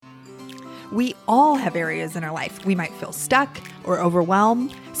We all have areas in our life we might feel stuck or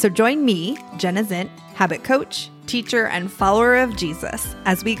overwhelmed. So join me, Jenna Zint, habit coach, teacher, and follower of Jesus,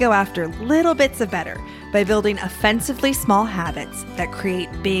 as we go after little bits of better by building offensively small habits that create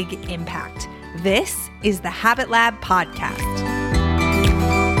big impact. This is the Habit Lab Podcast.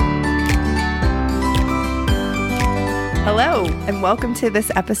 Hello, and welcome to this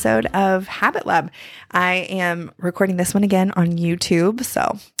episode of Habit Lab. I am recording this one again on YouTube,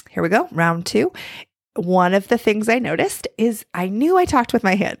 so here we go, round two. One of the things I noticed is I knew I talked with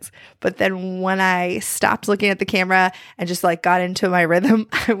my hands, but then when I stopped looking at the camera and just got into my rhythm,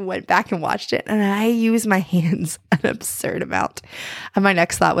 I went back and watched it, and I use my hands an absurd amount. And my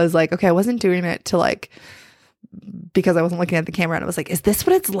next thought was okay, I wasn't doing it to because I wasn't looking at the camera, and I was is this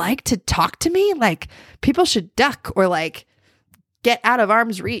what it's like to talk to me? People should duck or get out of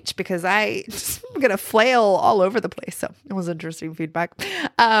arm's reach because I'm going to flail all over the place. So it was interesting feedback.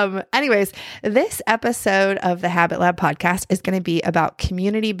 Anyways, this episode of the Habit Lab podcast is going to be about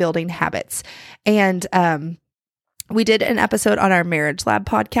community building habits. And, we did an episode on our Marriage Lab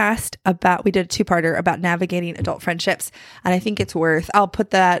podcast we did a two-parter about navigating adult friendships. And I think it's I'll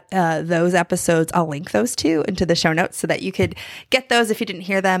put those episodes, I'll link those two into the show notes so that you could get those if you didn't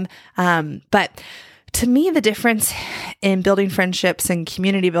hear them. But to me, the difference in building friendships and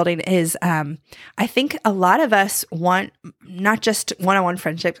community building is I think a lot of us want not just one-on-one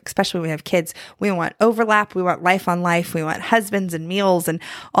friendships, especially when we have kids. We want overlap. We want life on life. We want husbands and meals and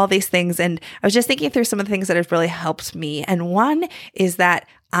all these things. And I was just thinking through some of the things that have really helped me. And one is that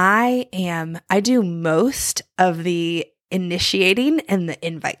I do most of the initiating and the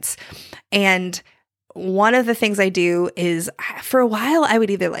invites. And one of the things I do is for a while, I would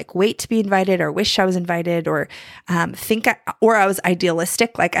either wait to be invited or wish I was invited or or I was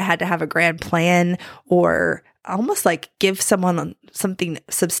idealistic, I had to have a grand plan or almost give someone something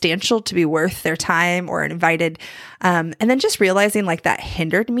substantial to be worth their time or invited. And then just realizing that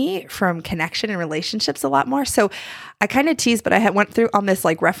hindered me from connection and relationships a lot more. So I kind of teased, but I went through on this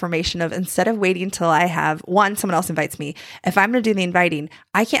reformation of instead of waiting till I have someone else invites me, if I'm going to do the inviting,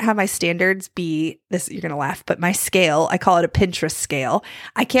 I can't have my standards be this, you're going to laugh, but my scale, I call it a Pinterest scale.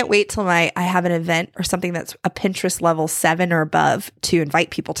 I can't wait till I have an event or something that's a Pinterest level 7 or above to invite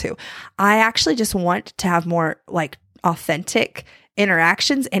people to. I actually just want to have more authentic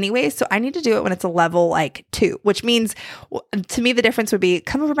interactions anyway. So I need to do it when it's a level 2, which means to me, the difference would be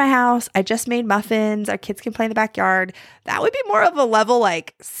come over to my house. I just made muffins. Our kids can play in the backyard. That would be more of a level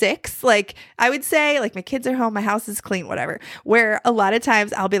 6. I would say my kids are home, my house is clean, whatever, where a lot of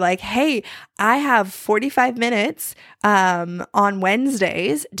times I'll be hey, I have 45 minutes on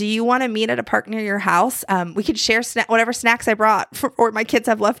Wednesdays. Do you want to meet at a park near your house? We could share whatever snacks I brought or my kids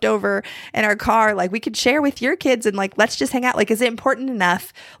have left over in our car. We could share with your kids and let's just hang out. Is it important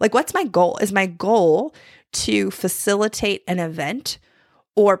enough? What's my goal? Is my goal to facilitate an event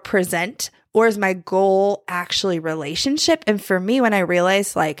or present, or is my goal actually relationship? And for me, when I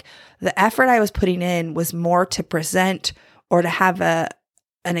realized the effort I was putting in was more to present or to have an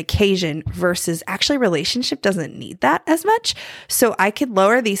occasion versus actually relationship doesn't need that as much. So I could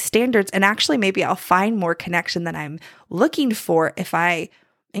lower these standards and actually maybe I'll find more connection than I'm looking for if I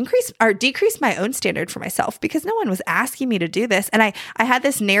increase or decrease my own standard for myself, because no one was asking me to do this. And I had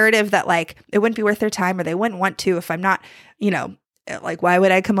this narrative that it wouldn't be worth their time or they wouldn't want to if I'm not, why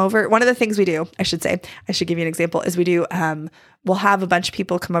would I come over? One of the things we do, I should give you an example, is we do, we'll have a bunch of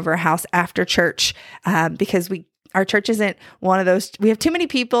people come over our house after church because our church isn't one of those. We have too many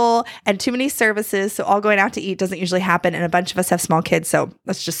people and too many services. So all going out to eat doesn't usually happen. And a bunch of us have small kids. So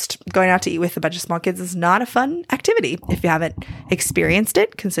that's just going out to eat with a bunch of small kids is not a fun activity. If you haven't experienced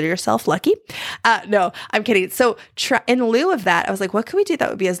it, consider yourself lucky. No, I'm kidding. So in lieu of that, I was what could we do that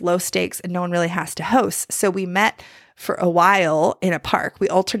would be as low stakes and no one really has to host? So we met for a while in a park. We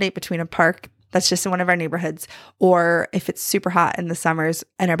alternate between a park that's just in one of our neighborhoods, or if it's super hot in the summers,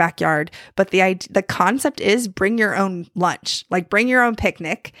 in our backyard. But the concept is bring your own lunch, bring your own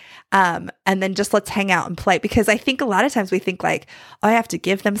picnic, and then just let's hang out and play. Because I think a lot of times we think oh, I have to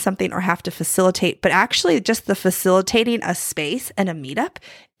give them something or have to facilitate, but actually just the facilitating a space and a meetup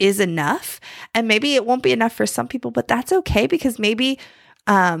is enough. And maybe it won't be enough for some people, but that's okay, because maybe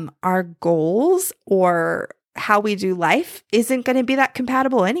our goals or how we do life isn't going to be that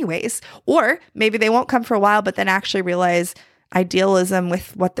compatible anyways. Or maybe they won't come for a while, but then actually realize idealism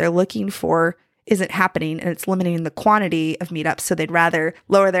with what they're looking for isn't happening and it's limiting the quantity of meetups. So they'd rather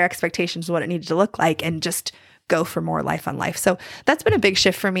lower their expectations of what it needed to look like and just go for more life on life. So that's been a big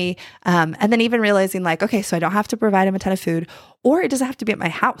shift for me. And then even realizing okay, so I don't have to provide them a ton of food, or it doesn't have to be at my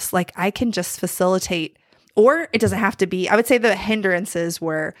house. I can just facilitate, or it doesn't have to be. I would say the hindrances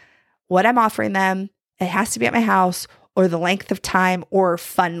were what I'm offering them. It has to be at my house, or the length of time, or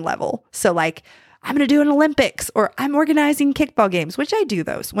fun level. So like, I'm going to do an Olympics, or I'm organizing kickball games, which I do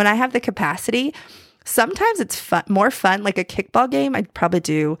those when I have the capacity. Sometimes it's more fun, like a kickball game. I'd probably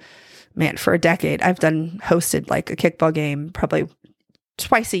do, man, for a decade, I've hosted like a kickball game probably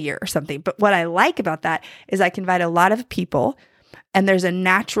twice a year or something. But what I like about that is I can invite a lot of people, and there's a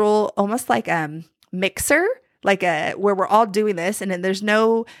natural, almost like mixer, like where we're all doing this, and then there's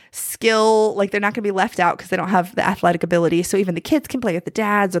no skill, like they're not going to be left out because they don't have the athletic ability. So even the kids can play with the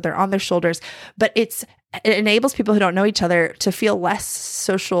dads, or they're on their shoulders, but it enables people who don't know each other to feel less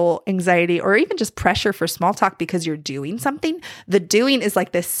social anxiety or even just pressure for small talk because you're doing something. The doing is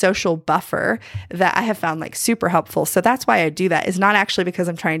like this social buffer that I have found like super helpful. So that's why I do that. It's not actually because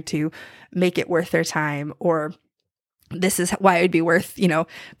I'm trying to make it worth their time, or this is why it would be worth,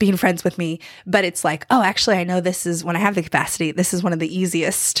 being friends with me. But it's like, oh, actually, I know this is when I have the capacity, this is one of the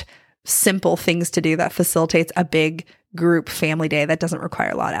easiest, simple things to do that facilitates a big group family day that doesn't require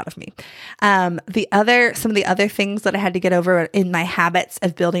a lot out of me. Some of the other things that I had to get over in my habits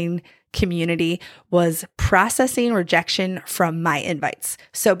of building community was processing rejection from my invites.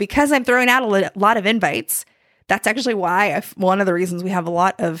 So because I'm throwing out a lot of invites, that's actually why one of the reasons we have a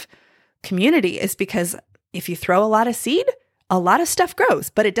lot of community is because if you throw a lot of seed, a lot of stuff grows,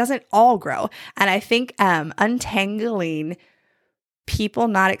 but it doesn't all grow. And I think untangling people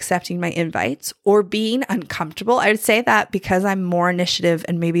not accepting my invites or being uncomfortable, I would say that because I'm more initiative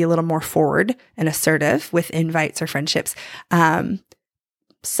and maybe a little more forward and assertive with invites or friendships,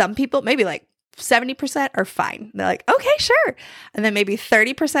 some people, maybe like 70% are fine. They're like, okay, sure. And then maybe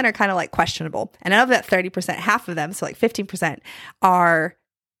 30% are kind of like questionable. And of that 30%, half of them, so like 15%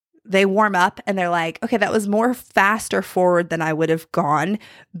 they warm up and they're like, okay, that was more fast or forward than I would have gone,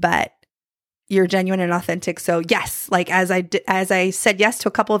 but you're genuine and authentic. So yes, like as I said yes to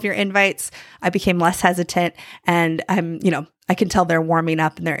a couple of your invites, I became less hesitant, and I can tell they're warming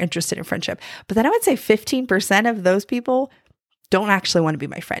up and they're interested in friendship. But then I would say 15% of those people don't actually want to be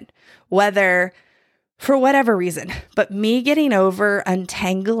my friend, whether for whatever reason. But me getting over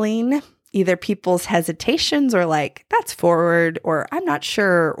untangling either people's hesitations or like, that's forward, or I'm not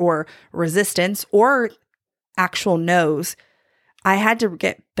sure, or resistance, or actual no's, I had to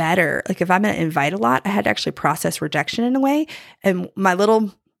get better. Like if I'm going to invite a lot, I had to actually process rejection in a way. And my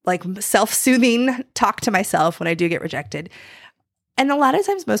little like self-soothing talk to myself when I do get rejected. And a lot of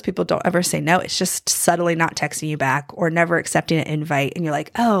times most people don't ever say no. It's just subtly not texting you back or never accepting an invite. And you're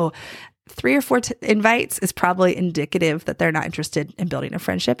like, oh, 3 or 4 invites is probably indicative that they're not interested in building a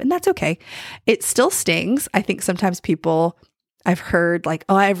friendship. And that's okay. It still stings. I think sometimes I've heard like,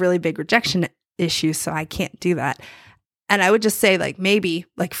 oh, I have really big rejection issues, so I can't do that. And I would just say like, maybe,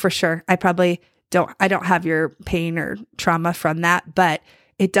 like for sure, I don't have your pain or trauma from that, but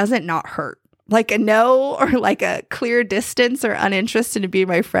it doesn't not hurt. Like a no or like a clear distance or uninterested in being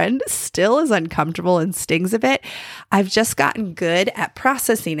my friend still is uncomfortable and stings a bit. I've just gotten good at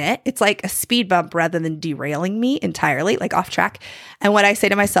processing it. It's like a speed bump rather than derailing me entirely, like off track. And what I say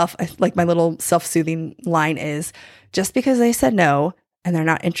to myself, like my little self-soothing line is, just because they said no and they're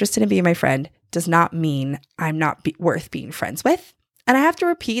not interested in being my friend does not mean I'm not worth being friends with. And I have to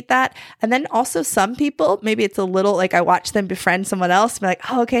repeat that. And then also some people, maybe it's a little like I watch them befriend someone else and be like,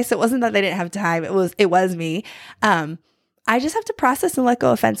 oh, okay, so it wasn't that they didn't have time. It was me. I just have to process and let go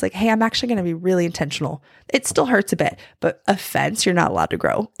of offense. Like, hey, I'm actually going to be really intentional. It still hurts a bit, but offense, you're not allowed to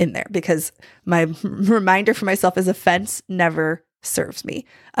grow in there, because my reminder for myself is offense never serves me.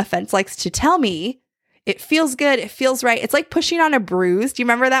 Offense likes to tell me it feels good. It feels right. It's like pushing on a bruise. Do you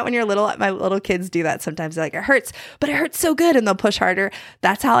remember that when you're little? My little kids do that sometimes. They're like, it hurts, but it hurts so good. And they'll push harder.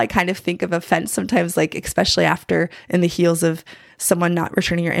 That's how I kind of think of offense sometimes, like especially after in the heels of someone not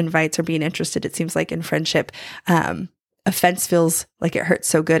returning your invites or being interested, it seems like in friendship. Offense feels like it hurts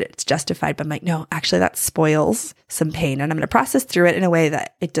so good, it's justified. But I'm like, no, actually that spoils some pain. And I'm going to process through it in a way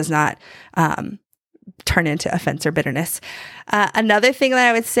that it does not turn into offense or bitterness. Another thing that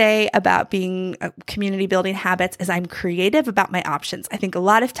I would say about being community building habits is I'm creative about my options. I think a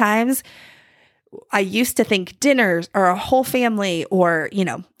lot of times I used to think dinners or a whole family or,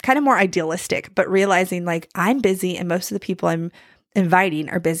 kind of more idealistic, but realizing like I'm busy and most of the people I'm inviting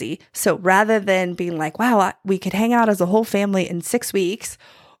are busy. So rather than being like, wow, we could hang out as a whole family in 6 weeks,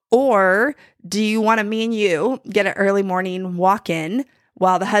 or do you want me and you get an early morning walk in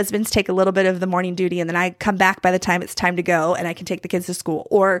while the husbands take a little bit of the morning duty and then I come back by the time it's time to go and I can take the kids to school?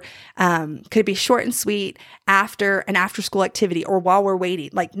 Or could it be short and sweet after an after school activity or while we're waiting?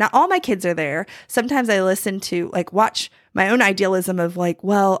 Like not all my kids are there. Sometimes I listen to watch my own idealism of like,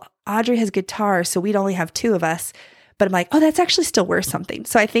 well, Audrey has guitar, so we'd only have 2 of us. But I'm like, oh, that's actually still worth something.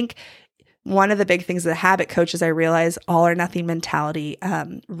 So I think one of the big things that habit coaches, I realize all or nothing mentality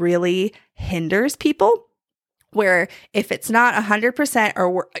really hinders people, where if it's not 100%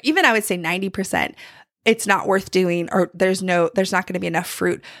 or even I would say 90%, it's not worth doing, or there's not going to be enough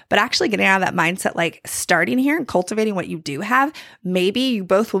fruit. But actually getting out of that mindset, like starting here and cultivating what you do have, maybe you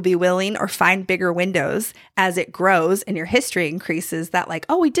both will be willing or find bigger windows as it grows and your history increases, that like,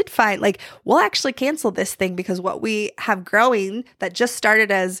 oh, we did find, like, we'll actually cancel this thing because what we have growing that just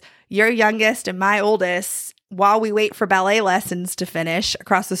started as your youngest and my oldest, while we wait for ballet lessons to finish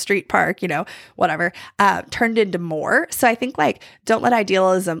across the street park, whatever, turned into more. So I think like, don't let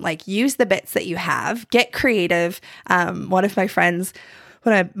idealism, like use the bits that you have, get creative. One of my friends,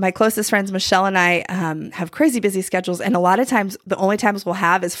 my closest friends, Michelle and I, have crazy busy schedules. And a lot of times the only times we'll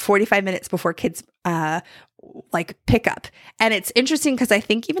have is 45 minutes before kids, like pick up. And it's interesting because I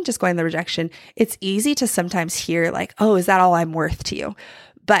think even just going the rejection, it's easy to sometimes hear like, oh, is that all I'm worth to you?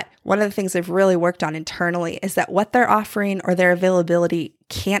 But one of the things I've really worked on internally is that what they're offering or their availability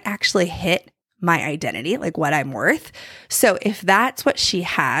can't actually hit my identity, like what I'm worth. So if that's what she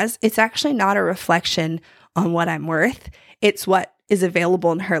has, it's actually not a reflection on what I'm worth. It's what is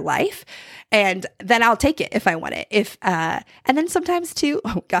available in her life. And then I'll take it if I want it. And then sometimes too,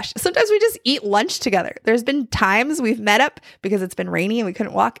 sometimes we just eat lunch together. There's been times we've met up because it's been rainy and we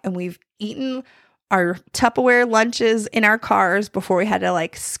couldn't walk, and we've eaten our Tupperware lunches in our cars before we had to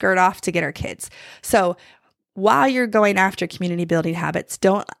like skirt off to get our kids. So while you're going after community building habits,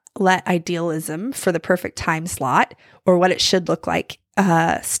 don't let idealism for the perfect time slot or what it should look like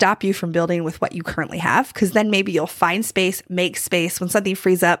stop you from building with what you currently have. Because then maybe you'll find space, make space. When something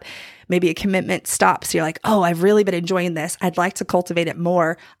frees up, maybe a commitment stops. You're like, oh, I've really been enjoying this. I'd like to cultivate it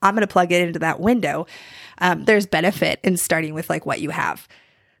more. I'm going to plug it into that window. There's benefit in starting with like what you have.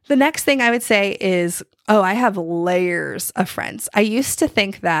 The next thing I would say is, I have layers of friends. I used to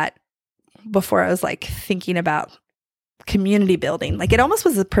think that before I was like thinking about community building, like it almost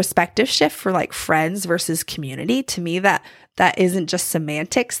was a perspective shift for like friends versus community. To me, that isn't just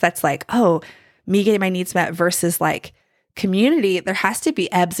semantics. That's like, oh, me getting my needs met versus like community. There has to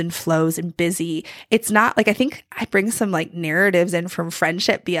be ebbs and flows and busy. It's not like, I think I bring some like narratives in from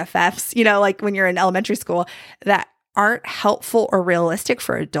friendship BFFs, like when you're in elementary school that aren't helpful or realistic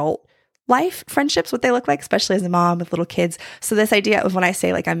for adult life friendships, what they look like, especially as a mom with little kids. So this idea of when I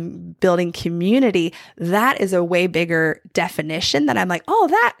say like I'm building community, that is a way bigger definition that I'm like, oh,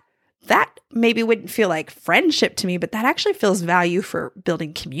 that maybe wouldn't feel like friendship to me, but that actually feels value for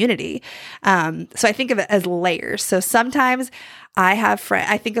building community. So I think of it as layers. So sometimes I have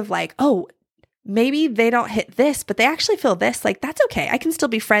I think of like, oh, maybe they don't hit this, but they actually feel this. Like, that's okay. I can still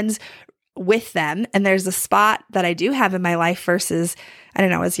be friends with them. And there's a spot that I do have in my life versus, I don't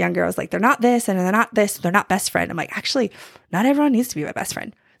know, as younger, I was like, they're not this and they're not this, they're not best friend. I'm like, actually, not everyone needs to be my best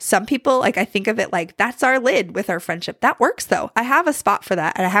friend. Some people, like, I think of it like that's our lid with our friendship. That works though. I have a spot for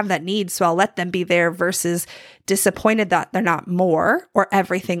that and I have that need. So I'll let them be there versus disappointed that they're not more or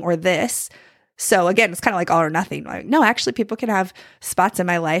everything or this. So again, it's kind of like all or nothing. Like, no, actually people can have spots in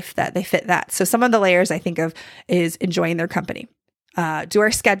my life that they fit that. So some of the layers I think of is enjoying their company. Do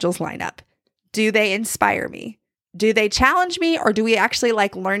our schedules line up? Do they inspire me? Do they challenge me, or do we actually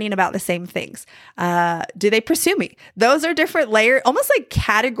like learning about the same things? Do they pursue me? Those are different layers, almost like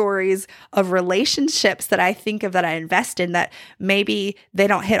categories of relationships that I think of that I invest in, that maybe they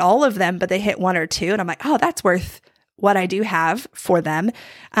don't hit all of them, but they hit one or two. And I'm like, oh, that's worth what I do have for them.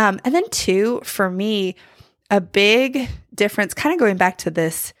 And then two, for me, a big difference, kind of going back to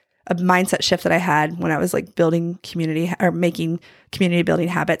this, a mindset shift that I had when I was like building community or making community building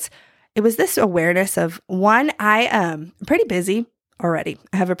habits. It was this awareness of, one, I'm pretty busy already.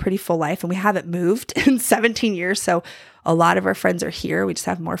 I have a pretty full life and we haven't moved in 17 years. So a lot of our friends are here. We just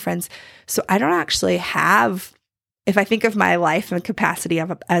have more friends. So I don't actually have, if I think of my life and capacity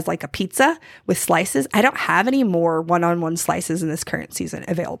of as like a pizza with slices, I don't have any more one-on-one slices in this current season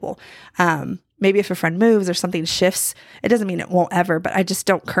available. Maybe if a friend moves or something shifts, it doesn't mean it won't ever, but I just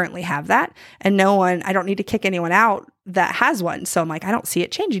don't currently have that. And I don't need to kick anyone out that has one. So I'm like, I don't see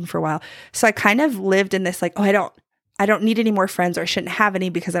it changing for a while. So I kind of lived in this like, oh, I don't need any more friends, or I shouldn't have any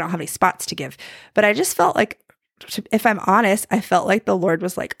because I don't have any spots to give. But I just felt like, if I'm honest, I felt like the Lord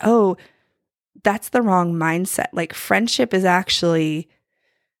was like, oh, that's the wrong mindset. Like friendship is actually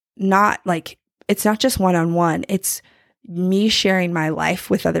not like, it's not just one-on-one. It's me sharing my life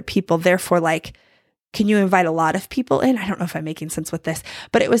with other people. Therefore, like, can you invite a lot of people in? I don't know if I'm making sense with this,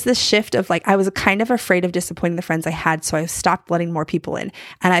 but it was this shift of like, I was kind of afraid of disappointing the friends I had. So I stopped letting more people in.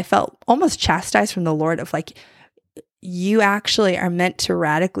 And I felt almost chastised from the Lord of like, you actually are meant to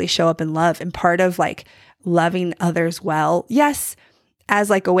radically show up in love. And part of like loving others well, yes, as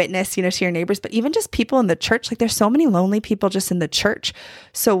like a witness, to your neighbors, but even just people in the church. Like there's so many lonely people just in the church.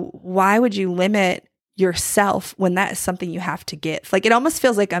 So why would you limit yourself when that is something you have to give? Like it almost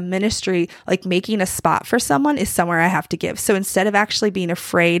feels like a ministry, like making a spot for someone is somewhere I have to give. So instead of actually being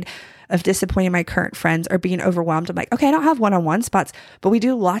afraid of disappointing my current friends or being overwhelmed, I'm like, okay, I don't have one-on-one spots, but we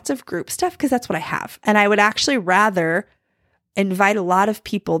do lots of group stuff because that's what I have. And I would actually rather invite a lot of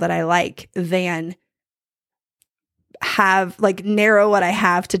people that I like than have like narrow what I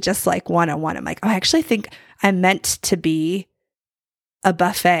have to just like one-on-one. I'm like, oh, I actually think I'm meant to be a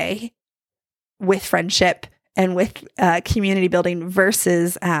buffet with friendship and with community building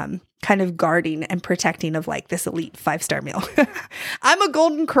versus kind of guarding and protecting of like this elite 5-star meal. I'm a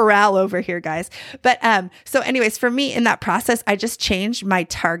golden corral over here, guys. But so anyways, for me in that process, I just changed my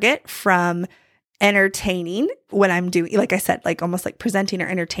target from entertaining when I'm doing, like I said, like almost like presenting or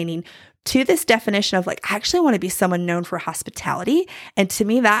entertaining, to this definition of like, I actually want to be someone known for hospitality. And to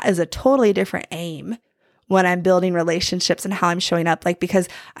me, that is a totally different aim when I'm building relationships and how I'm showing up. Like, because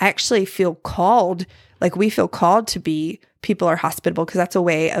I actually feel called, like we feel called to be people are hospitable, because that's a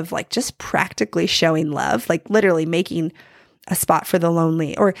way of like just practically showing love, like literally making a spot for the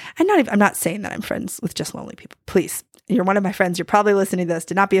lonely. Or I'm not saying that I'm friends with just lonely people. Please, you're one of my friends. You're probably listening to this.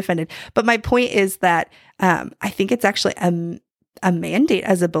 Do not be offended. But my point is that I think it's actually a mandate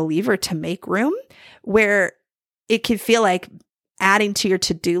as a believer to make room where it can feel like adding to your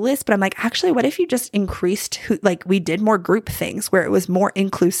to-do list. But I'm like, actually, what if you just increased, like we did more group things where it was more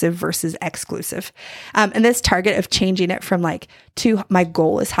inclusive versus exclusive. And this target of changing it from like to my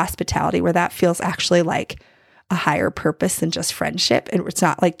goal is hospitality, where that feels actually like a higher purpose than just friendship. And it's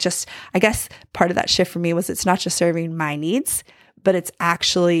not like just, I guess part of that shift for me was it's not just serving my needs, but it's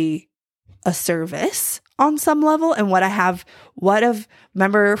actually a service on some level. And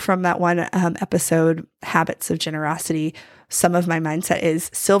remember from that one episode, Habits of Generosity, some of my mindset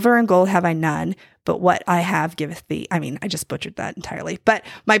is silver and gold have I none, but what I have giveth thee. I mean, I just butchered that entirely. But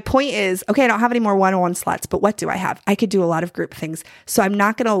my point is, okay, I don't have any more one-on-one slots, but what do I have? I could do a lot of group things. So I'm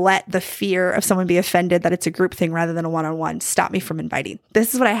not going to let the fear of someone be offended that it's a group thing rather than a one-on-one stop me from inviting.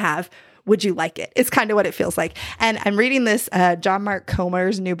 This is what I have. Would you like it? It's kind of what it feels like. And I'm reading this John Mark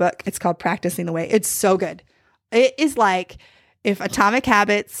Comer's new book. It's called Practicing the Way. It's so good. It is like if Atomic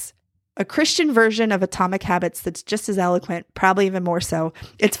Habits, a Christian version of Atomic Habits that's just as eloquent, probably even more so.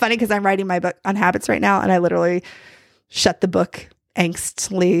 It's funny because I'm writing my book on habits right now, and I literally shut the book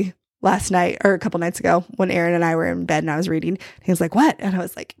angstly last night or a couple nights ago when Aaron and I were in bed and I was reading. He was like, what? And I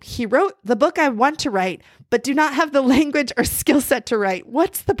was like, he wrote the book I want to write, but do not have the language or skill set to write.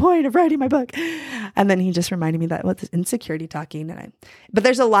 What's the point of writing my book? And then he just reminded me that what's insecurity talking. But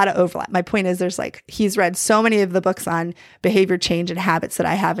there's a lot of overlap. My point is he's read so many of the books on behavior change and habits that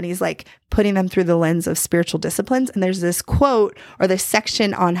I have. And he's like putting them through the lens of spiritual disciplines. And there's this quote or this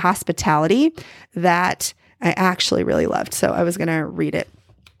section on hospitality that I actually really loved. So I was going to read it.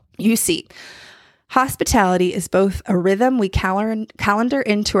 You see, hospitality is both a rhythm we calendar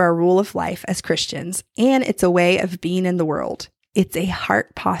into our rule of life as Christians, and it's a way of being in the world. It's a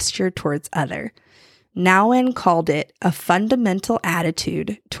heart posture towards other. Nouwen called it a fundamental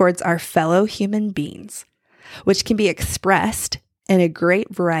attitude towards our fellow human beings, which can be expressed in a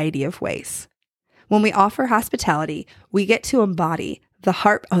great variety of ways. When we offer hospitality, we get to embody the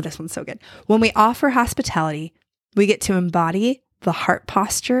heart. Oh, this one's so good. When we offer hospitality, we get to embody the heart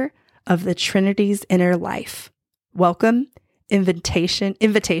posture of the Trinity's inner life. Welcome, invitation,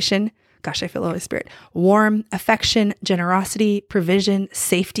 gosh, I feel the Holy Spirit, warm, affection, generosity, provision,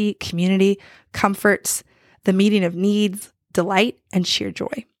 safety, community, comforts, the meeting of needs, delight, and sheer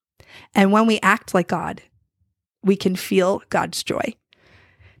joy. And when we act like God, we can feel God's joy.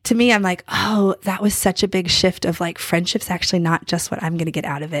 To me, I'm like, oh, that was such a big shift of like friendship's actually not just what I'm going to get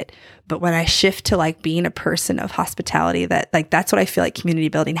out of it. But when I shift to like being a person of hospitality, that like, that's what I feel like community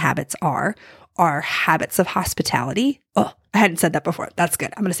building habits are habits of hospitality. Oh, I hadn't said that before. That's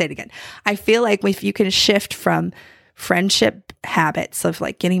good. I'm going to say it again. I feel like if you can shift from friendship habits of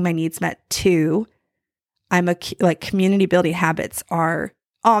like getting my needs met to community building habits are,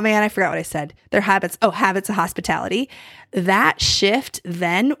 oh man, I forgot what I said. They're habits. Oh, habits of hospitality. That shift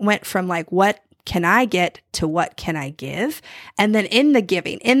then went from like, what can I get to what can I give? And then in the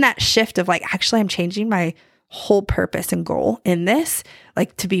giving, in that shift of like, actually, I'm changing my whole purpose and goal in this,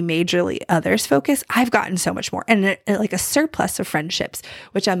 like to be majorly others focused, I've gotten so much more and like a surplus of friendships,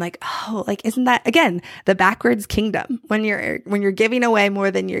 which I'm like, oh, like, isn't that again, the backwards kingdom when you're giving away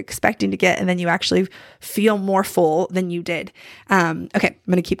more than you're expecting to get. And then you actually feel more full than you did. Okay. I'm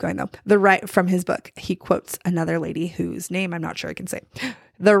going to keep going though. From his book, he quotes another lady whose name I'm not sure I can say.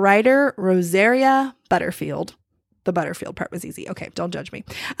 The writer Rosaria Butterfield The Butterfield part was easy. Okay, don't judge me.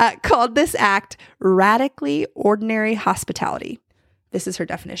 Called this act radically ordinary hospitality. This is her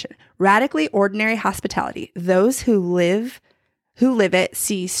definition. Radically ordinary hospitality. Those who live it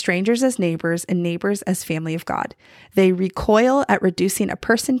see strangers as neighbors and neighbors as family of God. They recoil at reducing a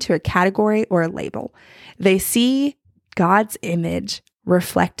person to a category or a label. They see God's image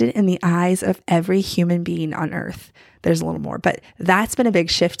reflected in the eyes of every human being on earth. There's a little more, but that's been a big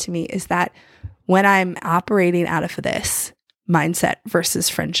shift to me, is that when I'm operating out of this mindset versus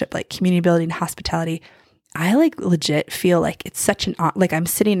friendship, like community building, hospitality, I like legit feel like it's such like I'm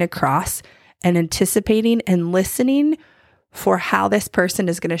sitting across and anticipating and listening for how this person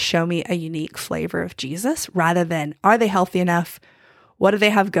is going to show me a unique flavor of Jesus, rather than, are they healthy enough? What do they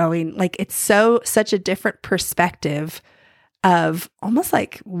have going? Like, it's such a different perspective of almost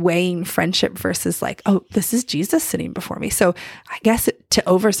like weighing friendship versus like, oh, this is Jesus sitting before me. So I guess to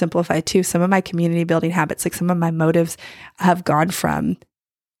oversimplify too, some of my community building habits, like some of my motives have gone from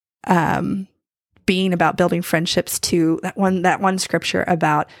being about building friendships to that one scripture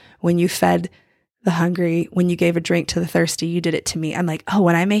about when you fed the hungry, when you gave a drink to the thirsty, you did it to me. I'm like, oh,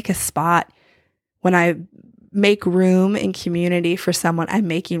 when I make a spot, when I make room in community for someone, I'm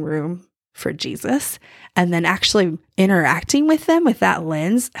making room for Jesus. And then actually interacting with them with that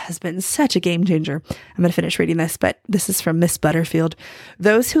lens has been such a game changer. I'm going to finish reading this, but this is from Miss Butterfield.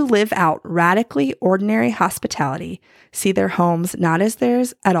 Those who live out radically ordinary hospitality see their homes not as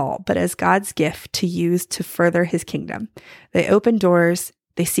theirs at all, but as God's gift to use to further his kingdom. They open doors,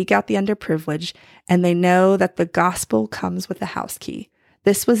 they seek out the underprivileged, and they know that the gospel comes with a house key.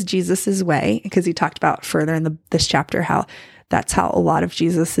 This was Jesus's way, because he talked about further in this chapter how that's how a lot of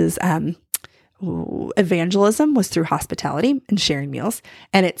Jesus's evangelism was through hospitality and sharing meals.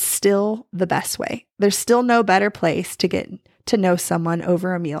 And it's still the best way. There's still no better place to get to know someone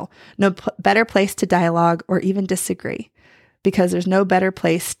over a meal, no better place to dialogue or even disagree, because there's no better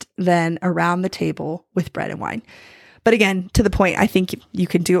place than around the table with bread and wine. But again, to the point, I think you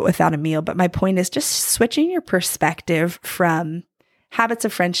can do it without a meal. But my point is just switching your perspective from habits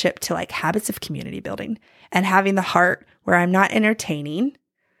of friendship to like habits of community building, and having the heart where I'm not entertaining,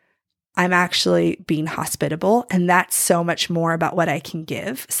 I'm actually being hospitable. And that's so much more about what I can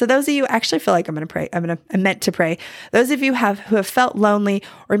give. So those of you, actually feel like I'm meant to pray. Those of you who have felt lonely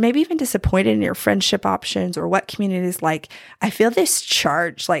or maybe even disappointed in your friendship options or what community is like, I feel this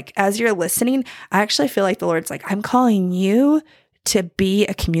charge. Like as you're listening, I actually feel like the Lord's like, I'm calling you to be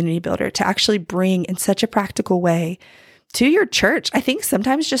a community builder, to actually bring in such a practical way to your church. I think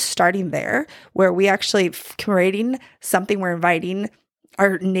sometimes just starting there, where we actually creating something we're inviting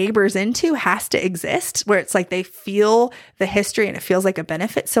our neighbors into, has to exist, where it's like they feel the history and it feels like a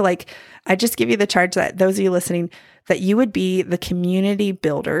benefit. So like, I just give you the charge that those of you listening, that you would be the community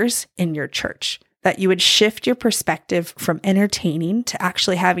builders in your church, that you would shift your perspective from entertaining to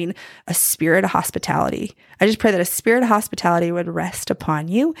actually having a spirit of hospitality. I just pray that a spirit of hospitality would rest upon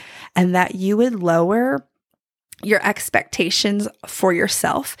you, and that you would lower your expectations for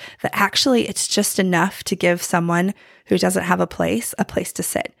yourself, that actually it's just enough to give someone who doesn't have a place to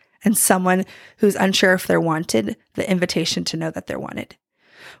sit, and someone who's unsure if they're wanted, the invitation to know that they're wanted.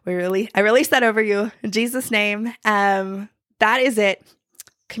 I release that over you in Jesus' name. That is it.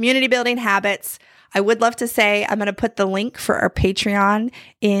 Community building habits. I would love to say, I'm going to put the link for our Patreon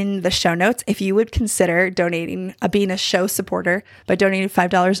in the show notes. If you would consider donating, being a show supporter by donating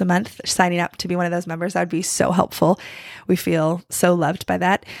 $5 a month, signing up to be one of those members, that would be so helpful. We feel so loved by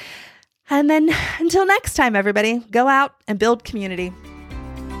that. And then until next time, everybody, go out and build community.